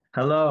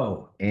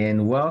Hello,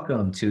 and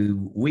welcome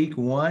to week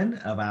one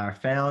of our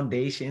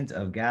Foundations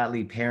of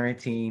Godly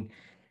Parenting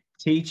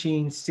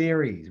teaching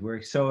series.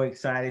 We're so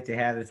excited to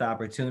have this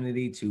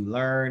opportunity to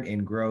learn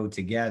and grow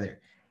together.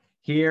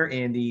 Here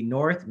in the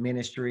North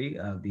Ministry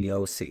of the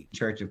OC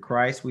Church of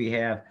Christ, we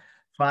have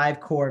five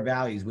core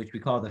values, which we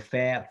call the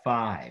Fab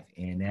Five,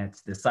 and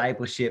that's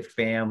discipleship,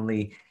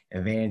 family,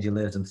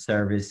 evangelism,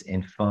 service,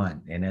 and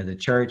fun. And as a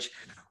church,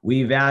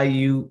 we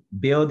value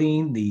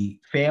building the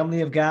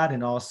family of God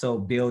and also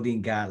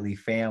building godly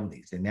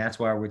families. And that's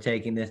why we're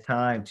taking this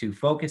time to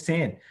focus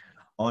in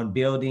on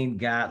building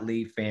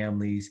godly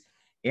families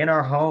in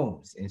our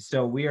homes. And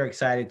so we are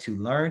excited to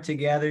learn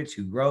together,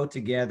 to grow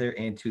together,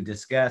 and to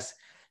discuss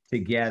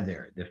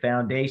together the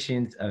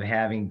foundations of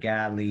having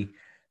godly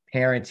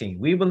parenting.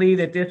 We believe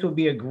that this will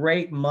be a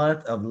great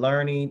month of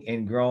learning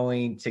and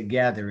growing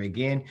together.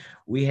 Again,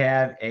 we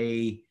have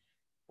a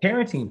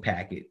parenting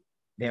packet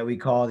that we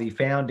call the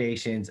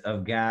Foundations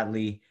of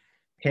Godly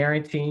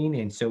Parenting.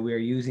 And so we're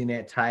using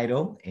that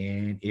title.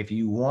 And if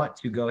you want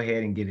to go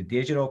ahead and get a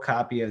digital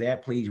copy of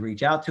that, please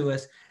reach out to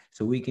us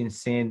so we can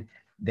send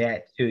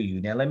that to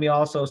you. Now, let me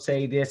also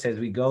say this as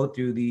we go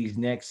through these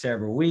next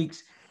several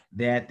weeks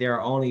that there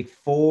are only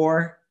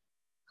four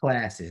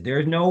classes.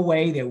 There's no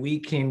way that we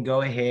can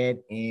go ahead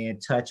and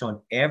touch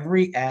on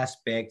every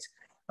aspect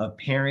of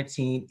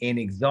parenting in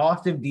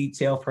exhaustive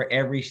detail for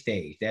every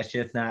stage. That's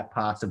just not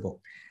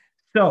possible.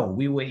 So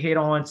we will hit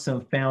on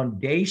some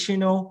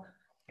foundational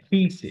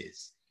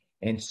pieces.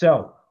 And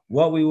so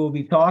what we will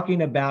be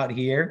talking about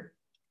here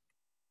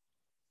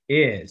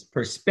is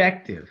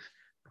perspective,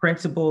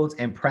 principles,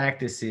 and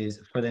practices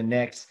for the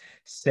next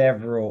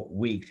several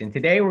weeks. And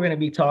today we're going to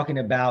be talking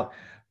about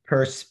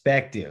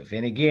perspective.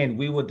 And again,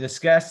 we will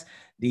discuss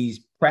these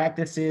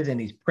practices and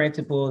these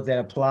principles that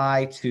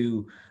apply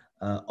to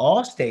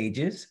all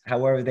stages.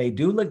 However, they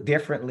do look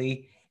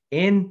differently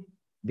in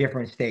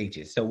different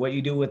stages. So what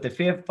you do with the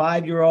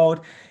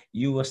 5-year-old,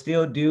 you will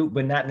still do,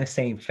 but not in the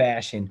same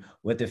fashion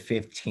with the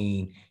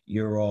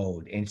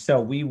 15-year-old. And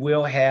so we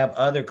will have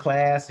other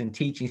class and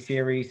teaching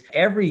series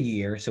every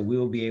year. So we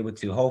will be able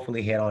to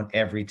hopefully hit on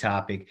every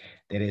topic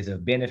that is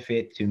of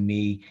benefit to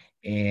me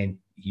and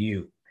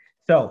you.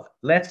 So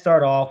let's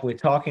start off with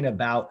talking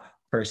about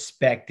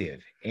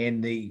perspective.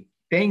 And the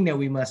thing that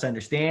we must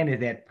understand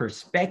is that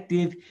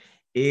perspective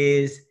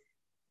is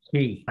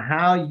key.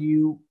 How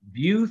you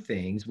view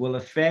things will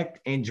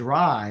affect and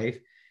drive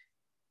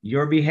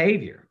your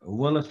behavior,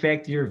 will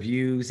affect your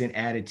views and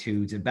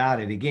attitudes about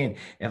it. Again,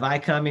 if I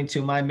come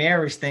into my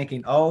marriage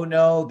thinking, oh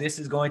no, this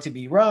is going to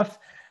be rough,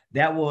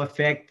 that will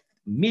affect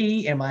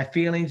me and my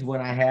feelings when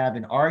I have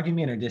an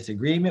argument or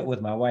disagreement with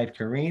my wife,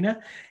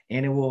 Karina,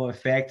 and it will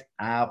affect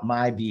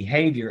my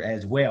behavior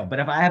as well. But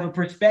if I have a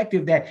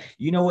perspective that,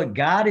 you know what,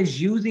 God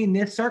is using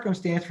this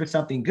circumstance for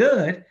something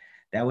good,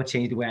 that will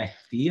change the way I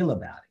feel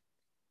about it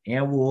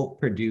and will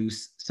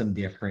produce some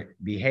different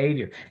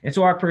behavior. And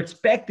so our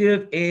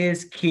perspective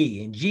is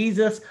key. And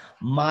Jesus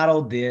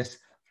modeled this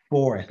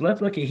for us. Let's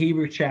look at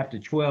Hebrews chapter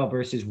 12,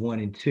 verses 1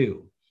 and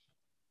 2.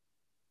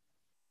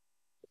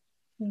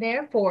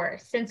 Therefore,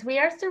 since we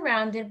are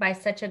surrounded by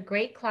such a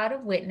great cloud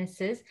of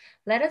witnesses,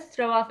 let us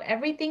throw off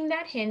everything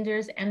that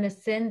hinders and the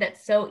sin that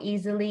so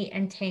easily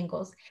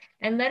entangles,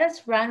 and let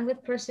us run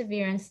with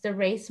perseverance the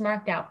race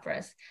marked out for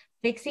us,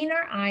 fixing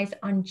our eyes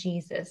on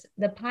Jesus,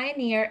 the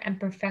pioneer and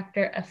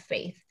perfecter of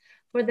faith.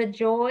 For the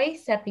joy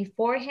set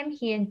before him,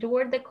 he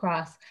endured the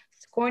cross,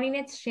 scorning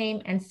its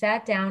shame, and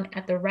sat down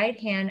at the right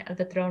hand of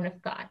the throne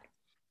of God.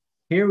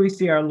 Here we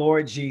see our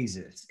Lord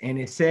Jesus, and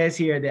it says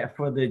here that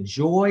for the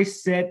joy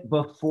set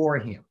before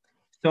him.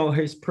 So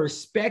his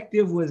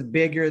perspective was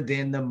bigger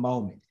than the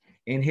moment,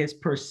 and his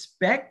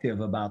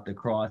perspective about the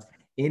cross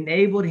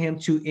enabled him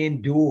to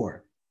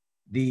endure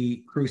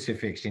the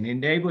crucifixion,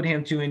 enabled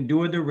him to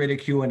endure the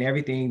ridicule and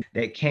everything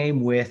that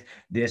came with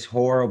this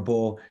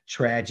horrible,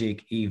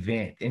 tragic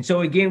event. And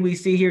so, again, we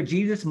see here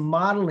Jesus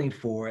modeling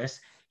for us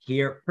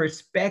here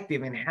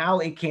perspective and how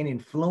it can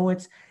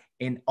influence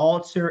and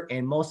alter,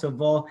 and most of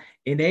all,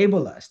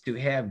 enable us to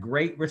have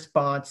great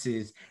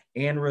responses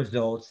and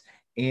results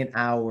in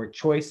our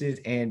choices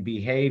and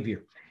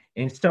behavior.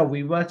 And so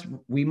we must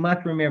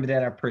remember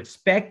that our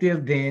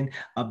perspective then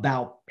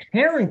about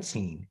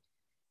parenting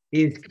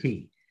is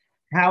key.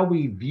 How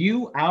we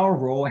view our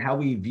role, how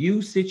we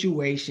view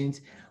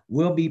situations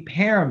will be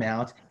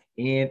paramount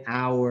in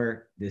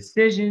our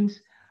decisions,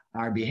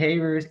 our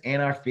behaviors,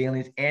 and our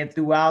feelings, and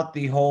throughout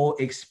the whole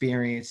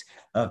experience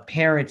of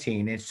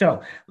parenting. And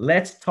so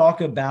let's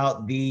talk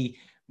about the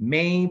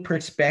main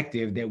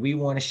perspective that we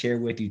want to share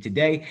with you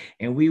today.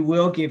 And we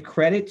will give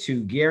credit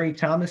to Gary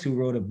Thomas, who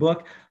wrote a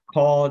book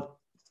called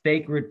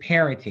Sacred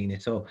Parenting.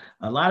 And so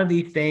a lot of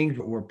these things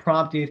were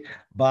prompted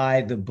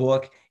by the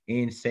book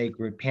in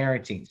Sacred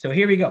Parenting. So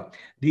here we go.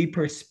 The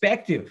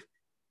perspective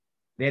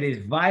that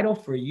is vital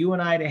for you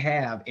and I to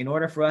have in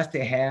order for us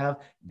to have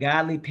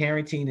godly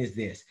parenting is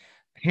this: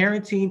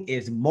 parenting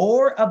is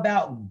more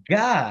about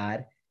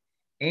God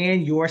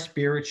and your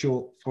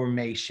spiritual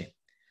formation.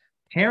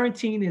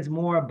 Parenting is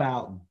more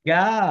about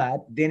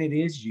God than it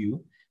is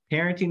you.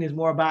 Parenting is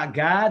more about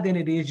God than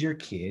it is your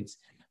kids.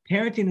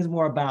 Parenting is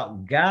more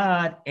about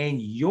God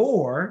and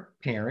your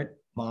parent,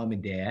 mom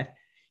and dad,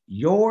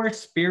 your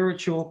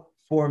spiritual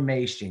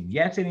formation.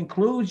 Yes, it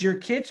includes your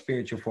kid's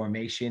spiritual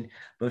formation,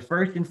 but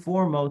first and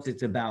foremost,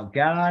 it's about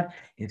God.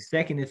 And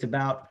second, it's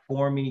about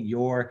forming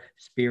your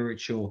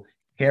spiritual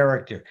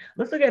character.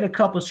 Let's look at a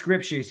couple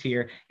scriptures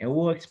here and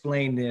we'll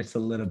explain this a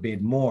little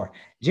bit more.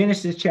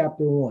 Genesis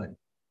chapter 1.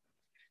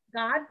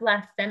 God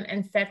blessed them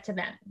and said to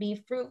them, "Be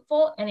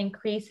fruitful and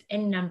increase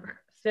in number,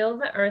 fill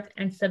the earth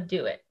and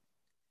subdue it."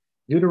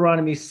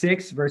 Deuteronomy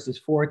 6, verses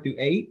 4 through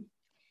 8.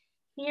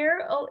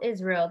 Hear, O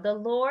Israel, the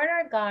Lord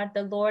our God,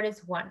 the Lord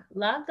is one.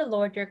 Love the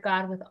Lord your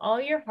God with all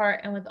your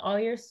heart and with all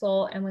your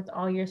soul and with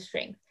all your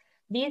strength.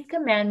 These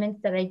commandments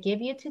that I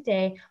give you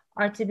today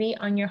are to be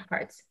on your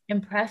hearts.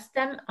 Impress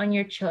them on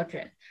your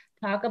children.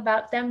 Talk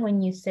about them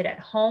when you sit at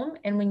home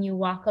and when you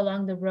walk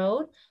along the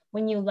road,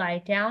 when you lie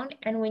down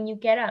and when you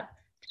get up.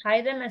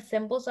 Tie them as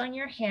symbols on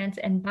your hands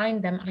and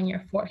bind them on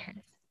your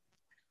foreheads.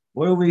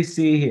 What do we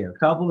see here? A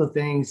couple of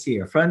things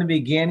here. From the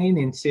beginning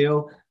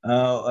until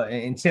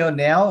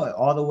now,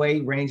 all the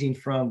way ranging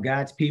from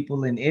God's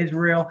people in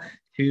Israel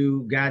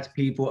to God's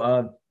people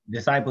of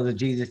disciples of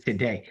Jesus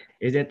today,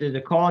 is that there's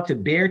a call to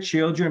bear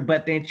children,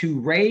 but then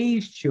to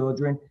raise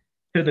children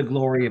to the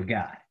glory of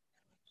God.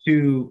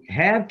 To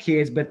have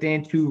kids, but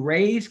then to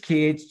raise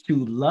kids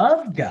to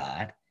love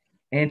God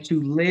and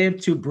to live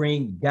to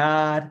bring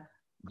God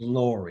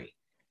glory.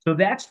 So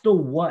that's the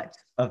what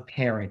of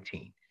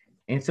parenting.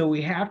 And so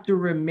we have to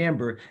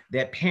remember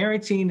that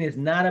parenting is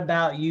not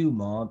about you,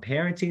 mom.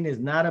 Parenting is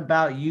not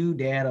about you,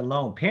 dad,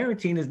 alone.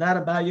 Parenting is not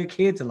about your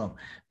kids alone.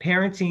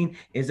 Parenting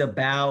is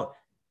about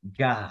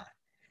God.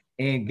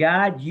 And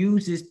God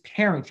uses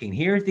parenting.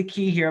 Here's the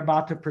key here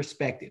about the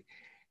perspective.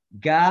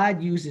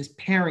 God uses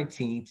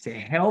parenting to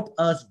help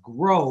us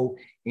grow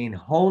in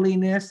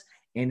holiness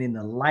and in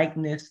the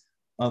likeness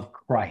of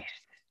Christ.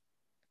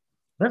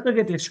 Let's look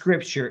at the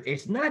scripture.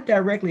 It's not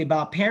directly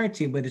about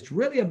parenting, but it's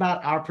really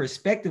about our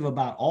perspective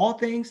about all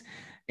things,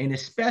 and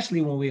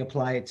especially when we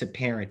apply it to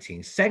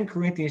parenting. 2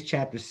 Corinthians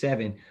chapter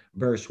 7,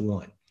 verse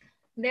 1.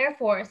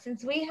 Therefore,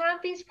 since we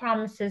have these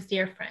promises,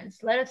 dear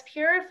friends, let us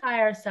purify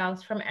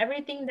ourselves from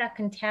everything that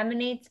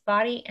contaminates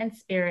body and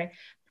spirit,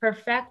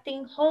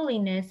 perfecting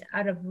holiness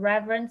out of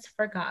reverence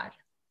for God.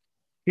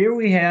 Here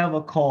we have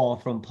a call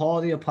from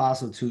Paul the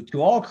Apostle to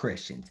all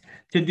Christians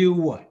to do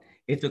what?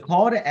 It's a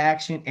call to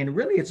action, and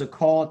really it's a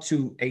call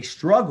to a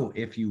struggle,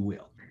 if you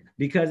will,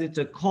 because it's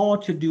a call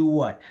to do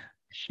what?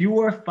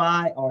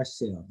 Purify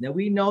ourselves. Now,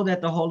 we know that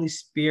the Holy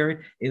Spirit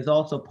is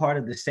also part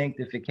of the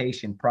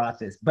sanctification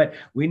process, but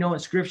we know in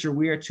Scripture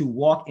we are to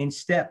walk in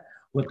step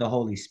with the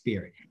Holy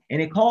Spirit,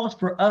 and it calls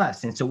for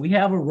us. And so we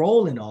have a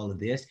role in all of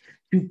this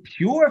to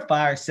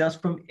purify ourselves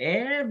from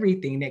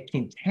everything that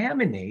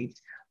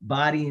contaminates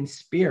body and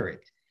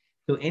spirit.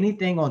 So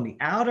anything on the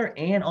outer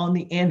and on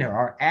the inner,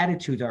 our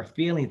attitudes, our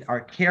feelings,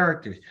 our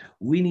characters,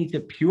 we need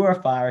to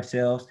purify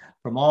ourselves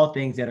from all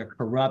things that are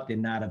corrupt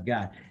and not of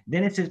God.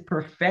 Then it says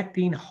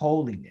perfecting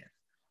holiness.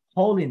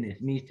 Holiness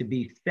means to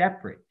be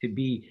separate, to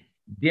be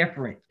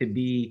different, to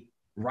be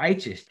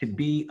righteous, to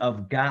be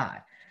of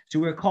God. So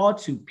we're called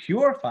to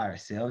purify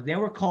ourselves. Then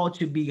we're called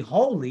to be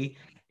holy.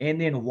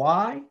 And then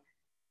why?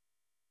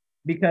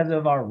 Because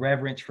of our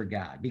reverence for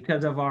God,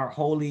 because of our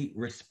holy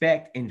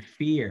respect and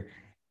fear,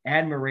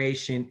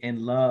 admiration and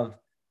love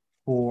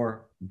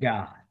for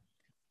God.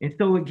 And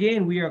so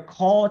again, we are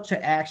called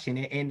to action.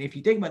 And if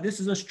you think about it, this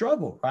is a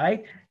struggle,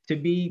 right? To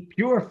be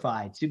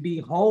purified, to be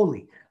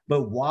holy.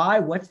 But why?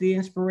 What's the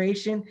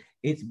inspiration?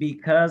 It's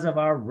because of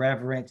our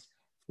reverence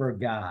for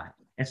God.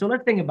 And so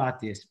let's think about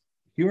this: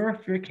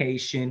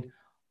 purification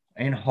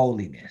and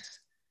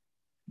holiness.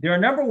 There are a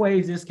number of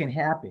ways this can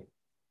happen,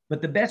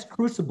 but the best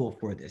crucible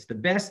for this, the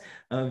best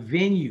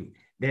venue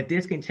that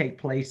this can take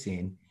place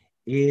in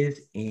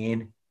is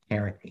in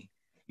parenting.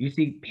 You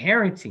see,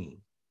 parenting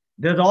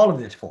does all of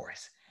this for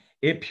us.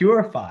 It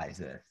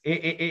purifies us.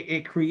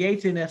 It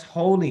creates in us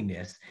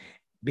holiness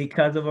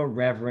because of a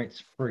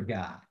reverence for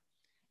God.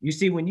 You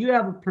see, when you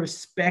have a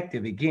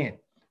perspective, again,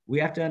 we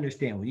have to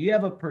understand, when you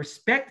have a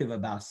perspective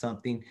about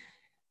something,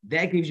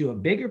 that gives you a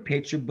bigger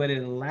picture, but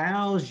it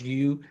allows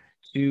you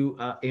to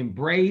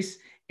embrace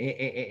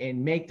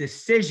and make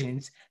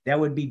decisions that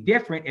would be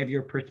different if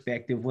your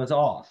perspective was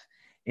off.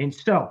 And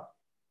so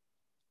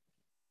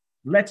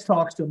let's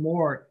talk some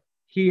more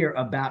here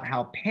about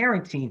how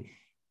parenting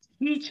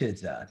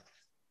teaches us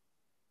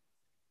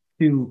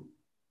to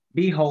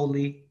be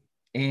holy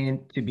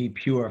and to be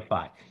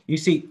purified. You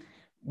see,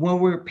 when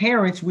we're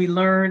parents, we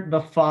learn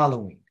the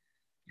following: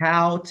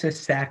 how to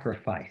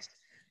sacrifice.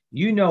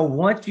 You know,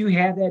 once you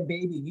have that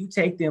baby, you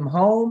take them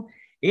home,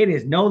 it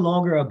is no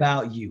longer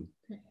about you.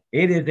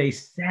 It is a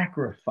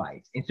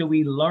sacrifice. And so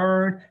we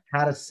learn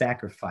how to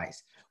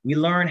sacrifice. We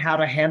learn how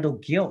to handle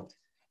guilt.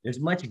 There's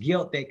much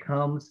guilt that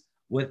comes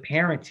with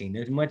parenting.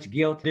 There's much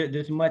guilt.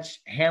 There's much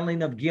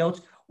handling of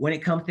guilt when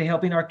it comes to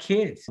helping our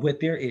kids with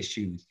their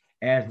issues.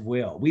 as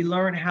well. We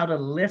learn how to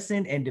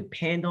listen and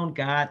depend on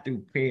God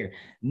through prayer.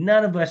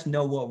 None of us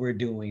know what we're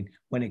doing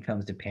when it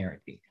comes to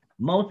parenting.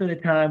 Most of the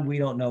time, we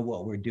don't know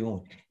what we're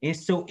doing. And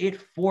so it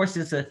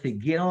forces us to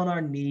get on our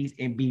knees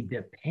and be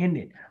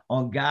dependent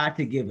on God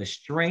to give us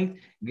strength,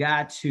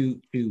 God to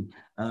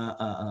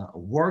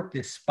work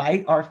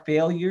despite our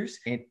failures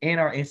and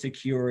our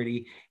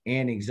insecurity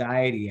and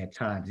anxiety at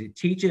times. It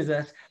teaches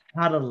us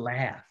how to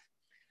laugh.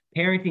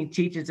 Parenting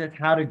teaches us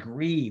how to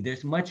grieve.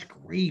 There's much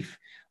grief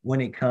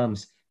when it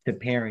comes to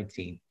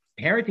parenting.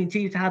 Parenting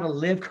teaches how to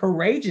live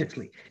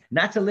courageously,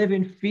 not to live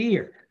in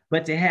fear,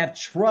 but to have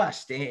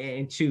trust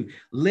and to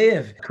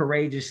live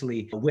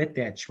courageously with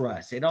that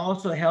trust. It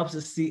also helps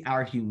us see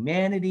our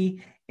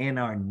humanity and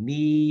our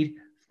need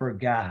for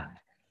God.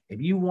 If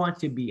you want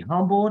to be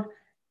humbled,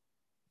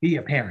 be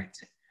a parent,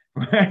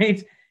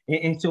 right?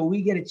 And so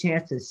we get a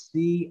chance to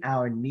see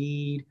our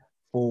need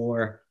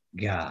for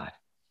God.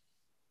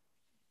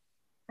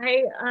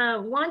 I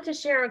want to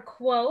share a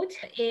quote.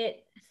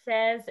 It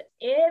says,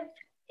 if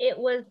it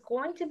was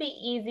going to be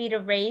easy to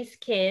raise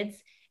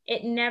kids,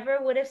 it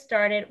never would have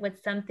started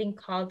with something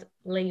called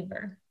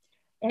labor.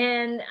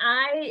 And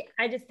I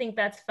just think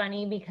that's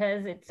funny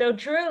because it's so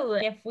true.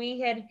 If we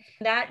had,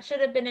 that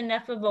should have been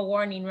enough of a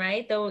warning,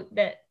 right? Though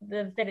that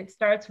it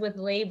starts with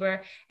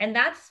labor. And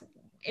that's,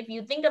 if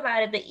you think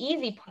about it, the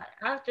easy part.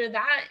 After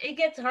that, it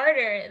gets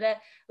harder. The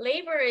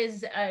labor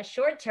is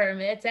short term.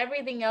 It's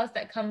everything else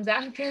that comes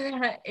after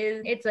that.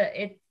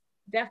 It's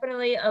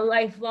definitely a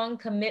lifelong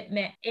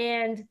commitment.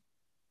 And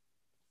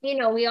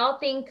we all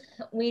think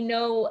we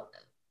know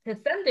to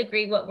some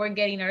degree what we're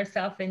getting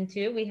ourselves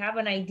into. We have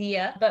an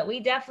idea, but we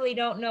definitely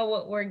don't know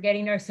what we're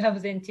getting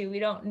ourselves into. We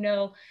don't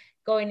know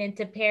going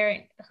into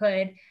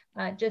parenthood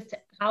just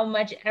how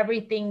much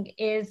everything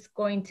is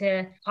going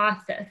to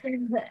cost us.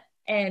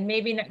 And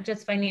maybe not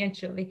just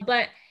financially,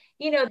 but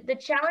the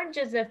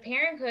challenges of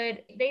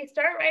parenthood, they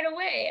start right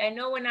away. I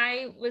know when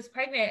I was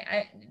pregnant,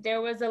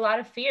 there was a lot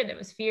of fear. There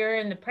was fear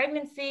in the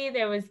pregnancy.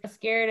 There was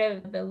scared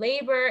of the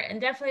labor,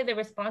 and definitely the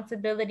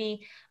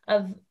responsibility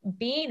of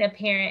being a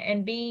parent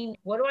and being,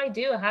 what do I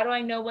do? How do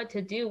I know what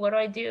to do? What do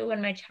I do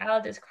when my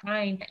child is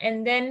crying?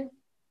 And then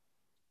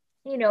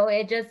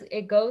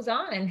it goes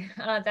on.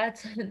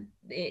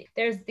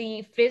 There's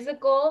the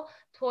physical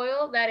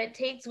toil that it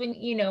takes when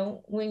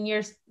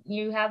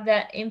you have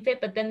that infant,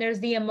 but then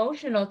there's the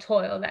emotional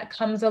toil that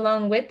comes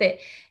along with it.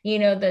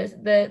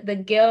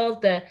 The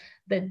guilt,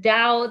 the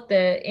doubt,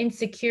 the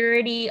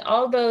insecurity,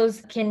 all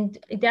those can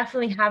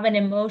definitely have an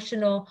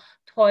emotional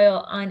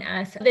toil on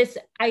us. This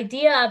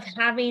idea of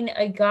having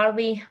a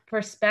godly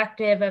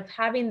perspective, of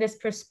having this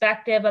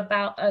perspective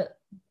about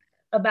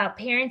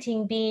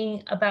parenting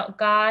being about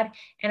God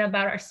and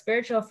about our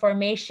spiritual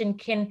formation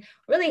can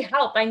really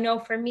help. I know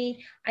for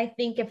me, I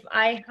think if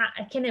I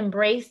can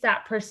embrace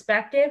that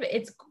perspective,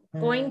 it's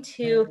going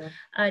to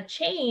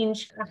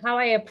change how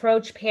I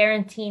approach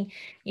parenting.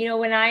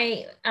 When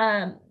I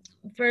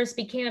first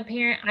became a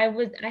parent,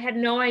 I had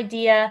no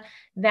idea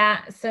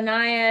that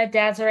Sanaya,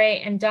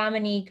 Desiree, and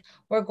Dominique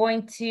were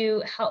going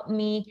to help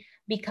me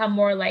become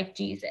more like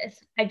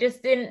Jesus.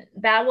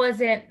 That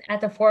wasn't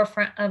at the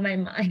forefront of my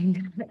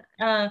mind.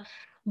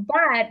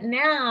 But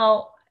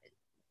now,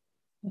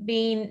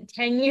 being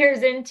 10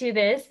 years into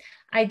this,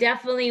 I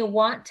definitely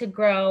want to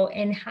grow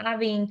in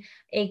having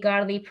a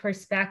godly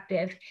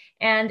perspective.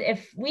 And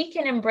if we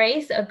can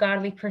embrace a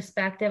godly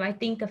perspective, I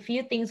think a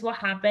few things will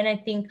happen. I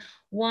think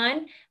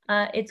one,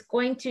 it's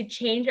going to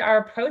change our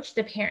approach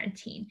to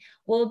parenting.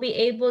 We'll be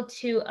able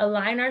to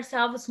align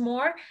ourselves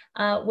more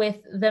with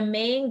the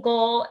main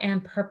goal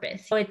and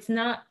purpose. So it's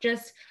not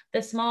just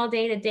the small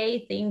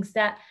day-to-day things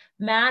that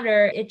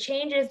matter. It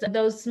changes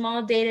those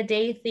small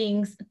day-to-day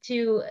things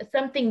to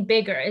something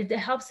bigger. It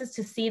helps us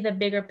to see the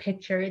bigger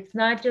picture. It's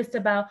not just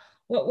about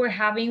what we're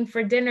having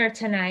for dinner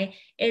tonight.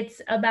 It's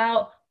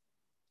about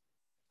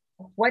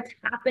what's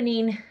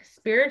happening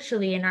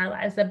spiritually in our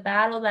lives, the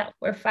battle that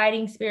we're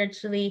fighting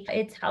spiritually.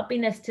 It's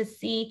helping us to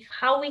see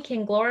how we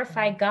can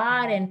glorify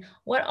God and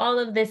what all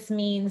of this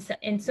means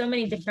in so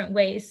many different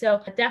ways.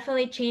 So it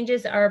definitely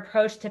changes our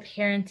approach to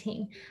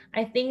parenting.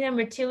 I think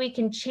number two, we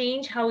can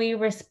change how we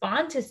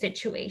respond to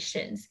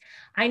situations.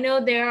 I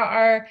know there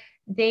are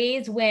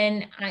days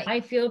when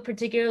I feel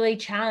particularly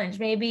challenged,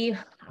 maybe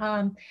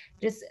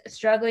just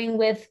struggling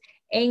with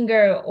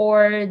anger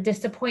or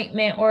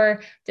disappointment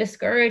or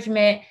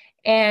discouragement.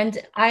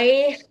 And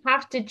I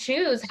have to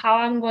choose how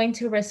I'm going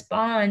to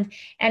respond.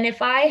 And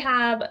if I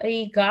have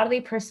a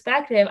godly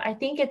perspective, I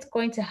think it's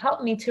going to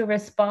help me to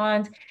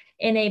respond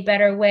in a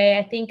better way.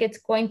 I think it's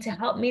going to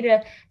help me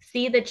to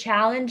see the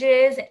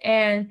challenges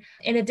and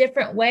in a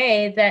different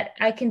way, that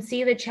I can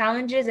see the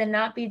challenges and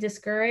not be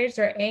discouraged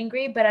or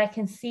angry, but I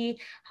can see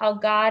how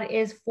God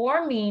is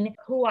forming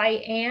who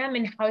I am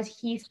and how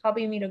He's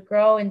helping me to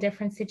grow in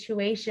different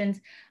situations.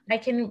 I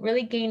can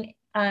really gain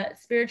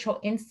spiritual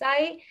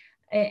insight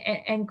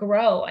and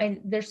grow.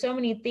 There's so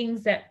many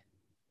things that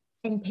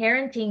in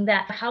parenting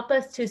that help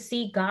us to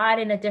see God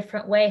in a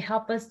different way,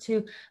 help us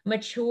to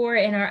mature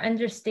in our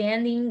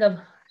understanding of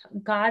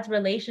God's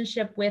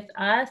relationship with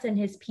us and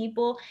his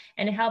people,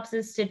 and it helps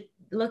us to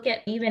look at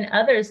even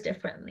others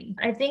differently.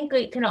 I think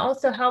it can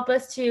also help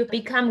us to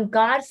become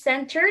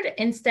God-centered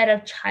instead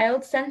of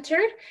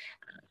child-centered.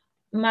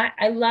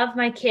 I love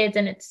my kids,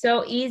 and it's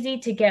so easy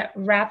to get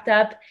wrapped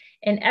up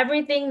in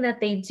everything that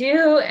they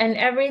do and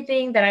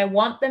everything that I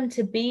want them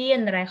to be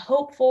and that I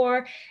hope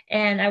for,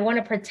 and I want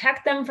to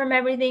protect them from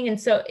everything. And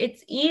so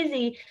it's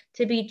easy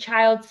to be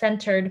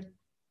child-centered,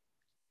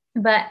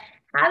 but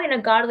having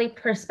a godly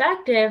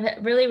perspective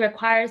really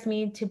requires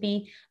me to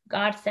be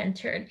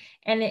God-centered.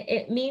 And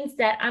it means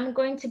that I'm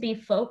going to be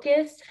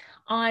focused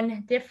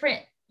on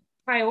different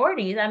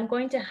priorities. I'm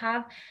going to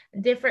have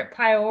different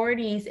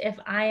priorities if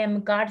I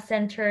am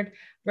God-centered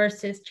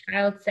versus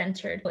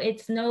child-centered.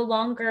 It's no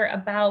longer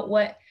about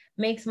what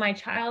makes my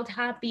child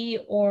happy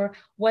or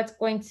what's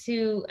going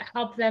to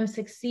help them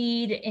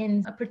succeed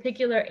in a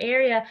particular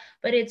area,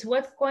 but it's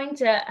what's going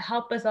to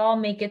help us all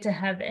make it to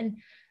heaven.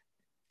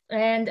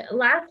 And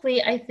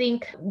lastly, I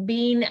think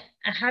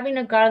having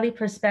a godly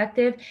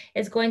perspective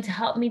is going to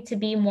help me to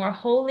be more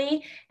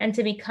holy and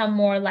to become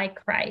more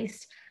like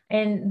Christ.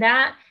 And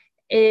that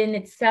in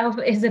itself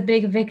is a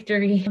big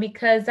victory,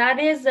 because that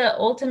is the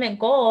ultimate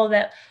goal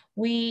that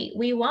we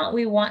want.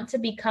 We want to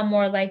become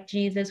more like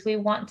Jesus. We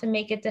want to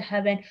make it to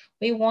heaven.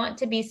 We want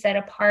to be set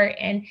apart.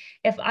 And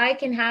if I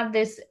can have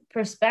this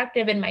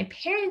perspective in my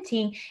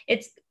parenting,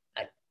 it's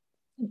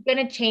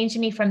going to change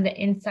me from the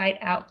inside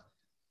out.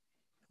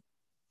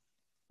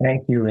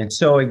 Thank you. And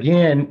so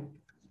again,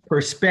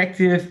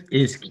 perspective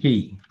is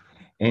key.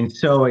 And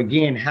so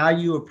again, how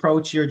you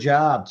approach your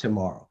job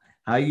tomorrow,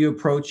 how you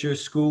approach your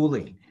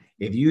schooling.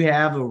 If you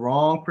have a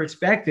wrong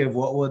perspective,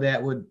 what will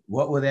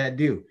that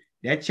do?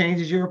 That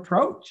changes your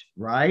approach,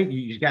 right?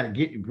 You just got to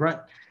get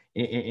grunt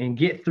and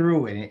get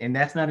through it. And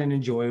that's not an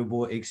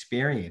enjoyable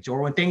experience.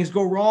 Or when things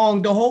go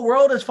wrong, the whole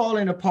world is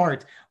falling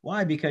apart.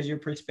 Why? Because your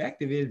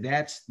perspective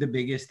that's the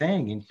biggest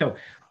thing. And so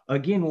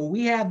again, when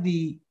we have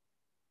the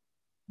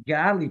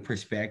godly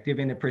perspective,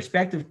 and the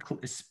perspective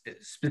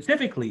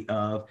specifically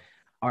of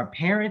our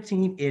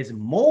parenting is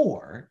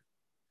more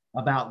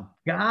about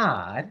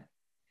God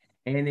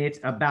and it's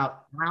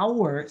about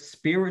our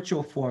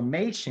spiritual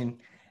formation.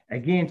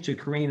 Again, to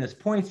Karina's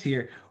points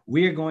here,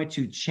 we're going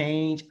to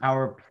change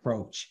our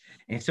approach.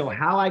 And so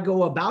how I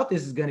go about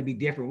this is going to be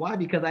different. Why?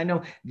 Because I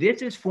know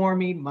this is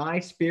forming my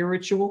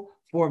spiritual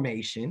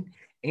formation,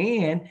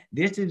 and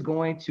this is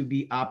going to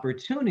be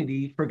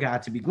opportunity for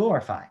God to be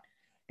glorified.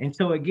 And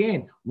so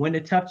again, when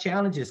the tough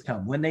challenges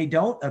come, when they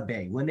don't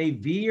obey, when they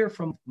veer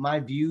from my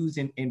views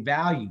and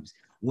values,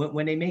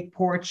 when they make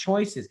poor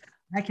choices,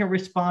 I can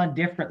respond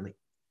differently,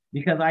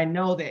 because I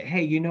know that,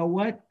 hey, you know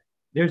what?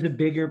 There's a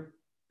bigger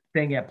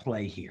thing at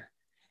play here.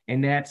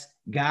 And that's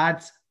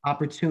God's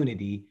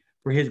opportunity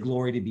for his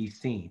glory to be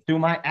seen through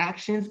my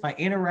actions, my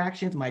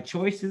interactions, my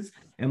choices,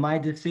 and my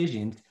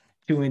decisions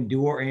to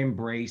endure and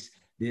embrace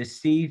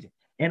this season.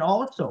 And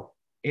also,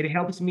 it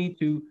helps me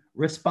to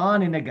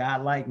respond in a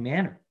godlike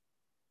manner.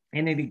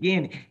 And then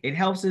again, it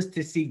helps us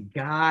to see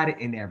God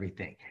in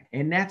everything.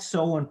 And that's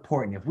so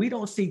important. If we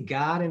don't see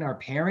God in our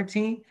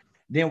parenting,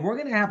 then we're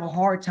going to have a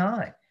hard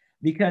time,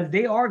 because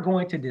they are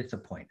going to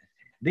disappoint us.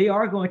 They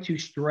are going to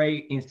stray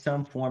in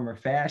some form or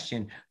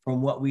fashion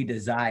from what we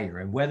desire,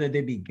 and whether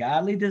they be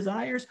godly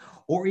desires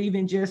or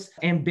even just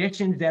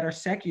ambitions that are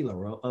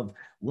secular, of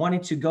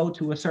wanting to go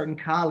to a certain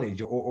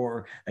college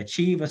or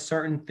achieve a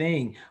certain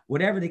thing,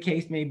 whatever the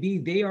case may be,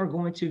 they are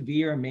going to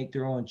veer and make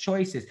their own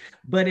choices.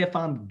 But if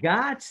I'm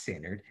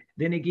God-centered,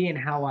 then again,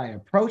 how I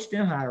approach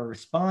them, how I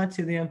respond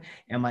to them,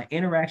 and my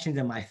interactions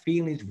and my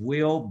feelings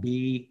will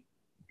be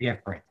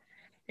different.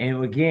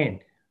 And again,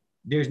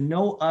 there's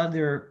no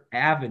other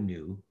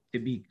avenue to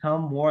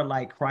become more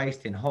like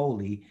Christ and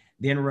holy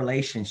than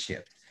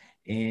relationships.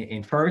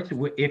 And first,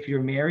 if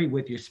you're married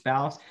with your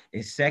spouse,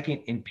 and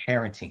second, in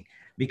parenting,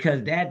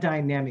 because that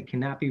dynamic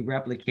cannot be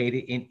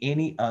replicated in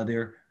any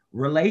other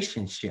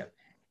relationship.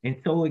 And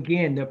so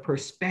again, the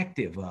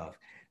perspective of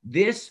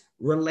this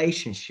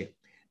relationship,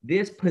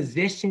 this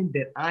position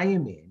that I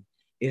am in,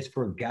 is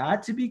for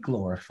God to be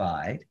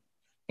glorified,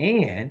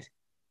 and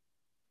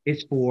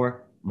it's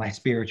for my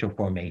spiritual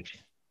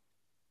formation.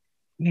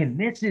 And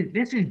this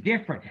is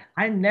different.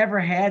 I never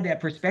had that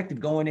perspective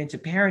going into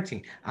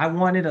parenting. I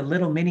wanted a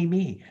little mini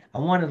me. I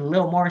wanted a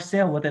little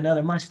Marcel with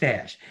another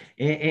mustache.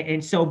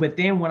 And so, but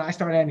then when I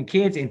started having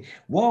kids, and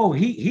whoa,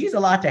 he's a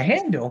lot to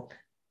handle.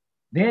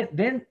 Then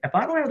if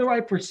I don't have the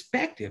right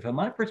perspective, and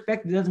my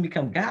perspective doesn't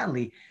become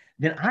godly,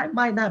 then I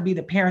might not be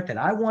the parent that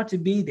I want to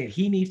be, that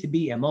he needs to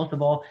be, and most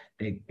of all,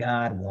 that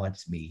God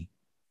wants me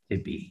to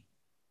be.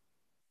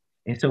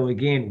 And so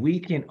again, we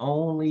can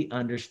only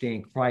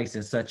understand Christ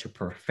in such a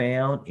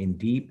profound and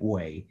deep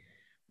way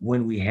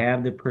when we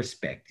have the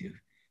perspective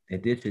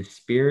that this is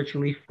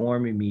spiritually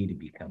forming me to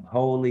become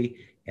holy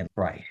in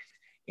Christ.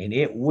 And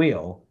it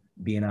will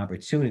be an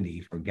opportunity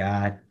for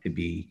God to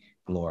be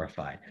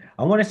glorified.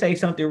 I want to say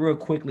something real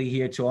quickly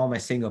here to all my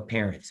single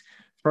parents.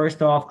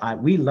 First off,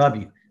 we love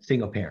you.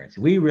 single parents.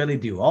 We really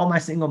do. All my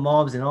single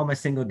moms and all my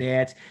single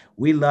dads,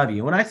 we love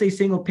you. When I say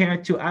single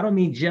parent too, I don't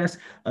mean just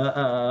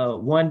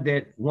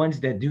ones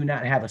that do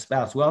not have a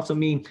spouse. We also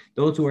mean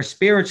those who are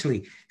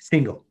spiritually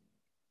single,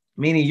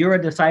 meaning you're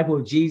a disciple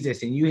of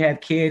Jesus and you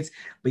have kids,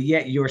 but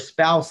yet your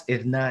spouse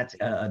is not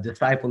a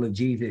disciple of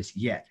Jesus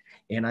yet.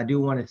 And I do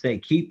want to say,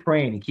 keep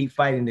praying and keep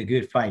fighting the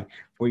good fight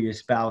for your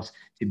spouse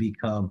to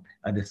become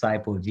a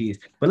disciple of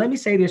Jesus. But let me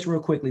say this real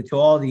quickly to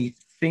all these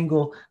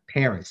single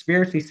parents,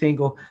 spiritually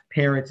single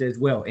parents as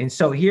well. And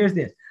so here's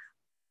this: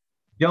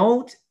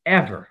 don't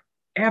ever,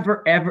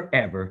 ever, ever,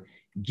 ever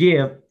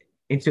give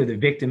into the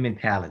victim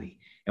mentality.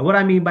 And what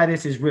I mean by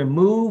this is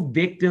remove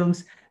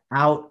victims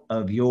out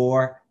of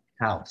your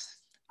house.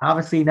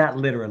 Obviously, not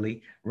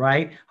literally,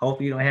 right?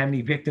 Hopefully, you don't have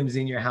any victims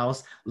in your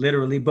house,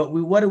 literally. But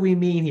what do we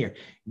mean here?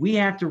 We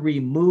have to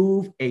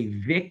remove a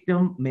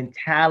victim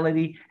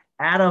mentality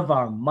out of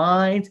our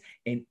minds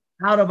and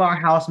out of our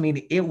house,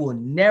 meaning it will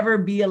never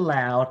be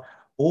allowed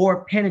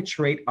or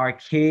penetrate our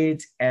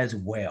kids as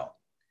well.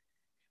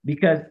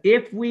 Because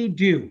if we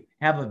do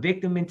have a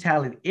victim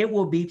mentality, it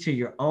will be to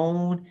your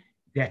own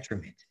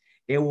detriment.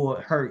 It will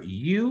hurt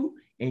you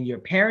and your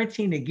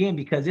parenting again,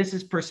 because this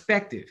is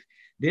perspective.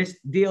 This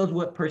deals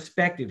with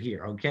perspective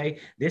here, okay?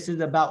 This is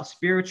about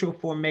spiritual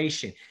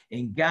formation,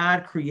 and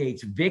God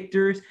creates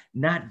victors,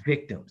 not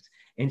victims.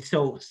 And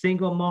so,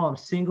 single mom,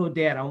 single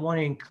dad, I want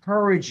to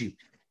encourage you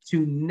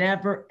to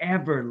never,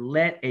 ever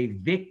let a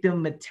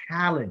victim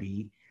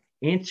mentality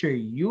enter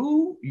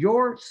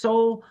your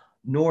soul,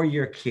 nor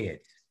your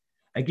kids.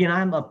 Again,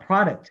 I'm a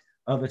product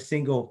of a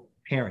single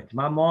parent.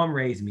 My mom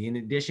raised me in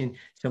addition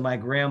to my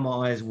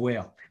grandma as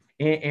well.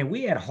 And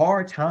we had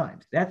hard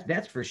times.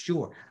 That's for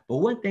sure. But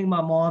one thing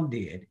my mom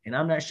did, and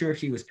I'm not sure if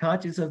she was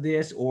conscious of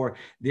this or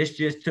this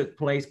just took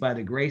place by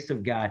the grace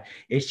of God,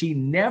 is she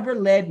never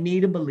led me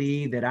to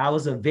believe that I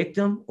was a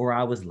victim or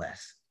I was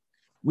less.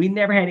 We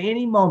never had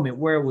any moment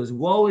where it was,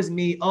 woe is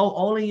me. Oh,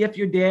 only if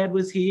your dad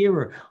was here,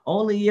 or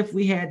only if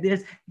we had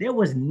this. There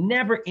was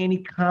never any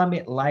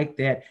comment like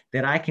that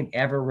I can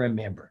ever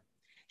remember.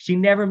 She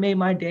never made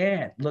my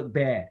dad look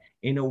bad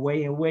in a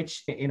way in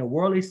which, in a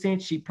worldly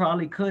sense, she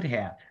probably could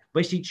have,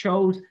 but she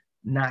chose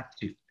not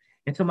to.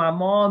 And so my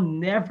mom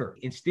never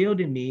instilled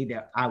in me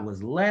that I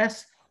was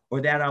less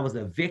or that I was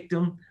a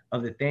victim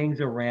of the things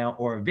around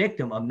or a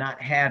victim of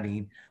not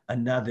having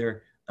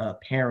another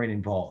parent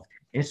involved.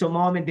 And so,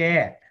 mom and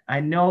dad, I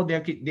know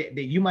that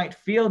you might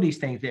feel these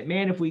things, that,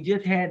 man, if we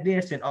just had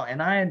this, and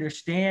I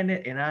understand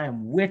it, and I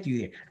am with you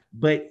there,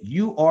 but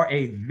you are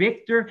a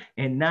victor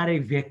and not a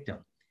victim.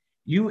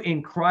 You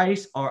in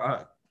Christ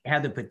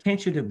have the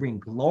potential to bring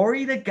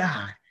glory to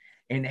God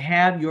and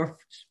have your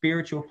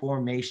spiritual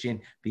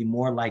formation be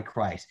more like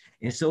Christ.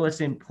 And so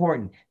it's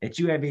important that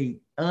you have a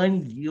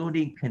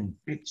unyielding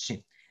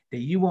conviction that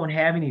you won't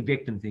have any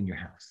victims in your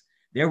house.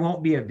 There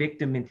won't be a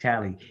victim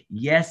mentality.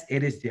 Yes,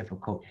 it is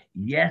difficult.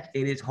 Yes,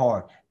 it is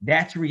hard.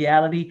 That's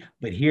reality,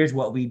 but here's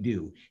what we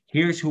do.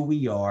 Here's who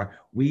we are.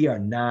 We are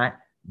not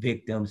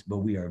victims, but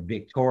we are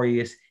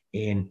victorious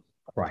in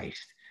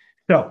Christ.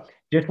 So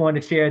just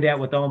wanted to share that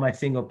with all my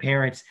single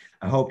parents.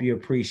 I hope you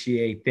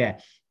appreciate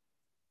that.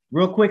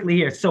 Real quickly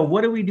here. So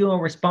what do we do in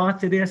response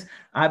to this?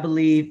 I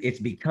believe it's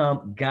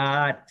become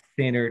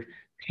God-centered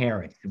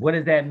parents. What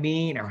does that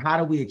mean, or how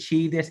do we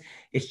achieve this?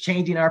 It's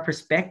changing our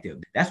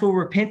perspective. That's what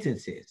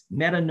repentance is,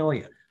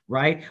 metanoia,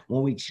 right?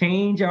 When we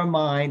change our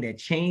mind, that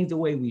changes the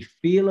way we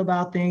feel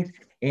about things,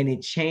 and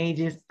it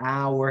changes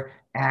our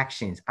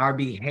actions, our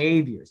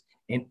behaviors,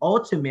 and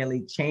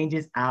ultimately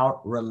changes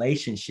our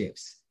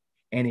relationships,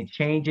 and it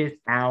changes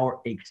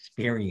our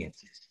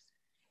experiences.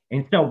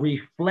 And so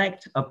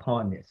reflect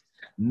upon this,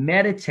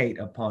 meditate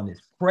upon this,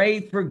 pray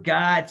for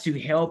God to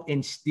help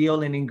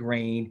instill and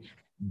ingrain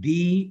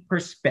the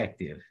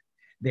perspective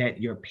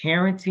that your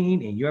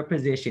parenting and your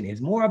position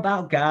is more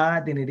about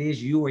God than it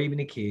is you or even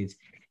the kids.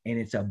 And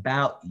it's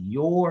about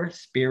your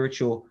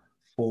spiritual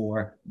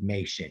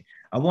formation.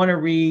 I want to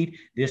read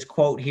this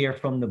quote here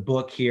from the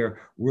book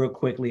here real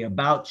quickly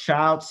about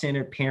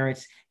child-centered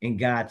parents and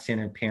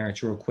God-centered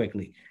parents real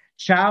quickly.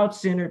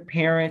 Child-centered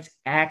parents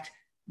act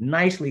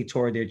nicely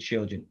toward their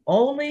children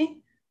only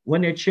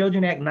when their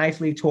children act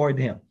nicely toward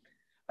them.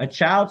 A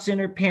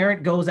child-centered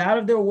parent goes out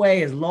of their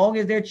way as long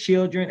as their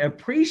children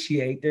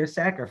appreciate their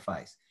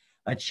sacrifice.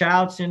 A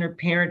child-centered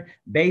parent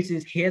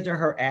bases his or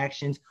her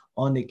actions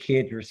on the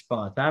kid's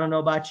response. I don't know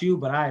about you,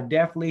 but I have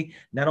definitely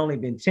not only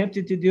been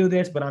tempted to do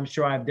this, but I'm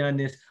sure I've done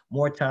this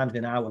more times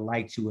than I would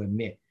like to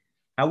admit.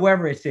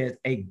 However, it says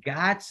a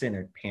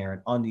God-centered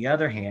parent, on the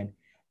other hand,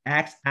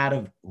 acts out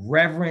of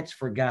reverence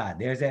for God.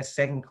 There's that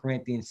 2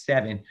 Corinthians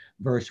 7,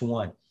 verse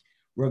 1.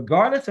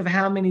 Regardless of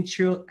how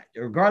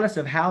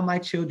my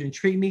children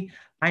treat me,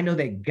 I know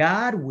that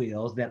God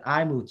wills that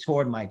I move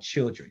toward my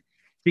children,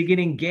 to get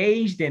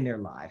engaged in their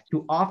lives,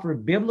 to offer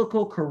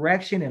biblical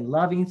correction and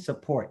loving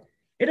support.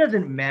 It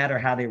doesn't matter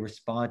how they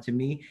respond to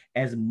me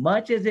as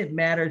much as it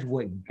matters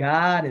what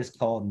God has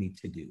called me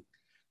to do.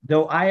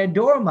 Though I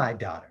adore my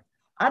daughter,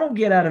 I don't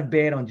get out of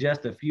bed on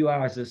just a few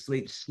hours of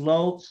sleep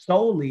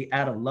solely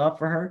out of love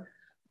for her.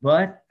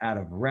 but out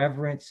of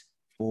reverence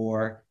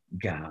for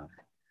God.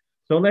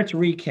 So let's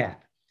recap.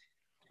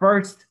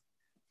 First,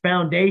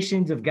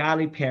 foundations of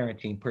godly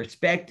parenting,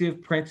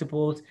 perspective,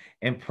 principles,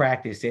 and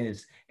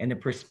practices. And the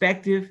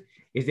perspective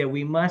is that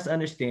we must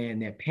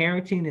understand that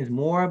parenting is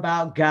more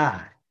about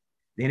God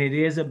than it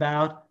is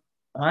about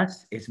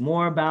us. It's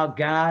more about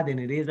God than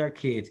it is our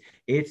kids.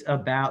 It's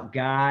about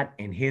God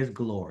and his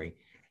glory.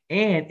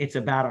 And it's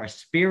about our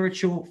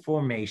spiritual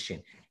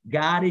formation.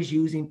 God is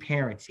using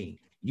parenting,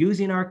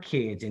 using our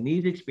kids and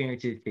these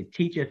experiences to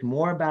teach us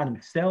more about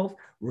himself,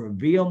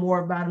 reveal more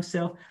about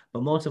himself,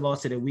 but most of all,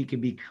 so that we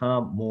can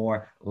become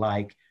more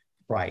like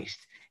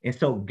Christ. And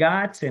so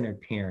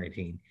God-centered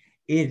parenting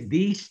is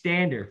the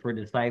standard for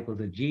disciples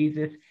of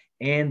Jesus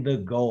and the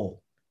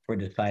goal for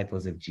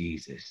disciples of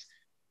Jesus.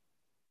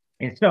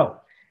 And so,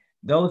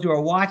 those who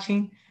are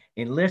watching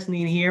and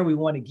listening here, we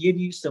want to give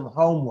you some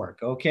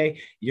homework,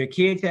 okay? Your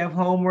kids have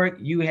homework,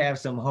 you have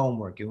some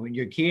homework. And when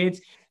your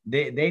kids,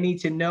 they need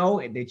to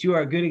know that you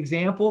are a good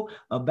example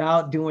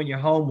about doing your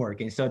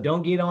homework. And so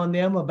don't get on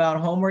them about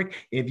homework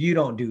if you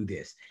don't do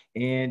this.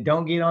 And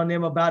don't get on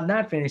them about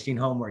not finishing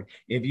homework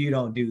if you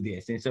don't do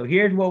this. And so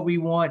here's what we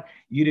want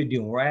you to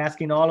do. We're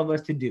asking all of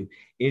us to do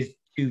is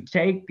to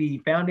take the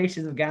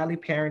Foundations of Godly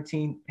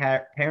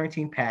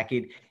parenting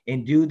packet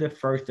and do the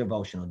first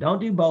devotional.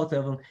 Don't do both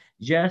of them,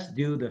 just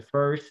do the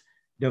first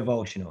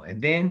devotional.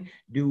 And then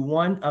do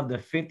one of the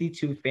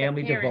 52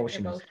 family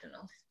devotionals.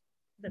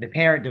 The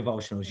parent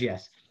devotionals,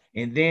 yes.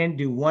 And then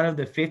do one of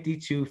the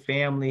 52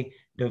 family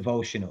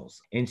devotionals.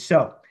 And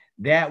so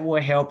that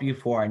will help you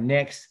for our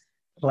next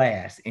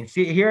class. And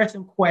see, here are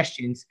some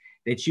questions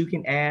that you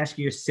can ask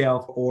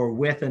yourself or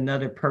with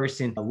another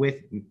person,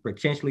 with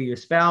potentially your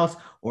spouse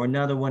or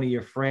another one of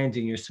your friends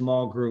in your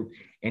small group.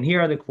 And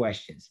here are the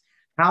questions.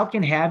 How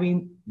can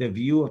having the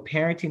view of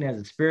parenting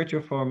as a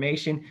spiritual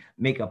formation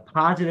make a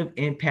positive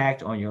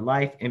impact on your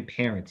life and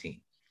parenting?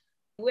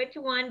 Which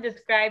one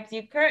describes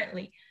you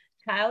currently?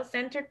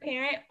 Child-centered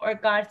parent or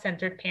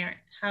God-centered parent?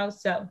 How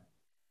so?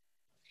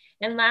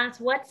 And last,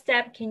 what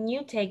step can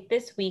you take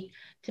this week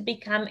to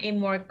become a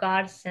more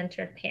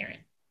God-centered parent?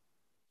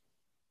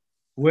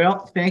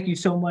 Well, thank you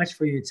so much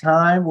for your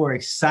time. We're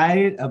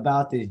excited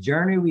about this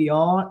journey we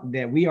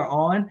are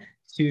on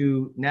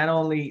to not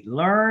only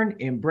learn,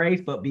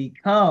 embrace, but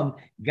become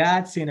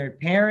God-centered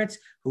parents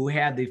who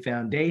have the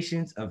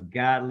foundations of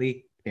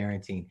godly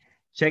parenting.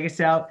 Check us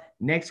out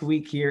next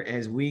week here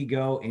as we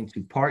go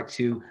into part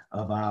 2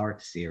 of our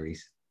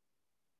series.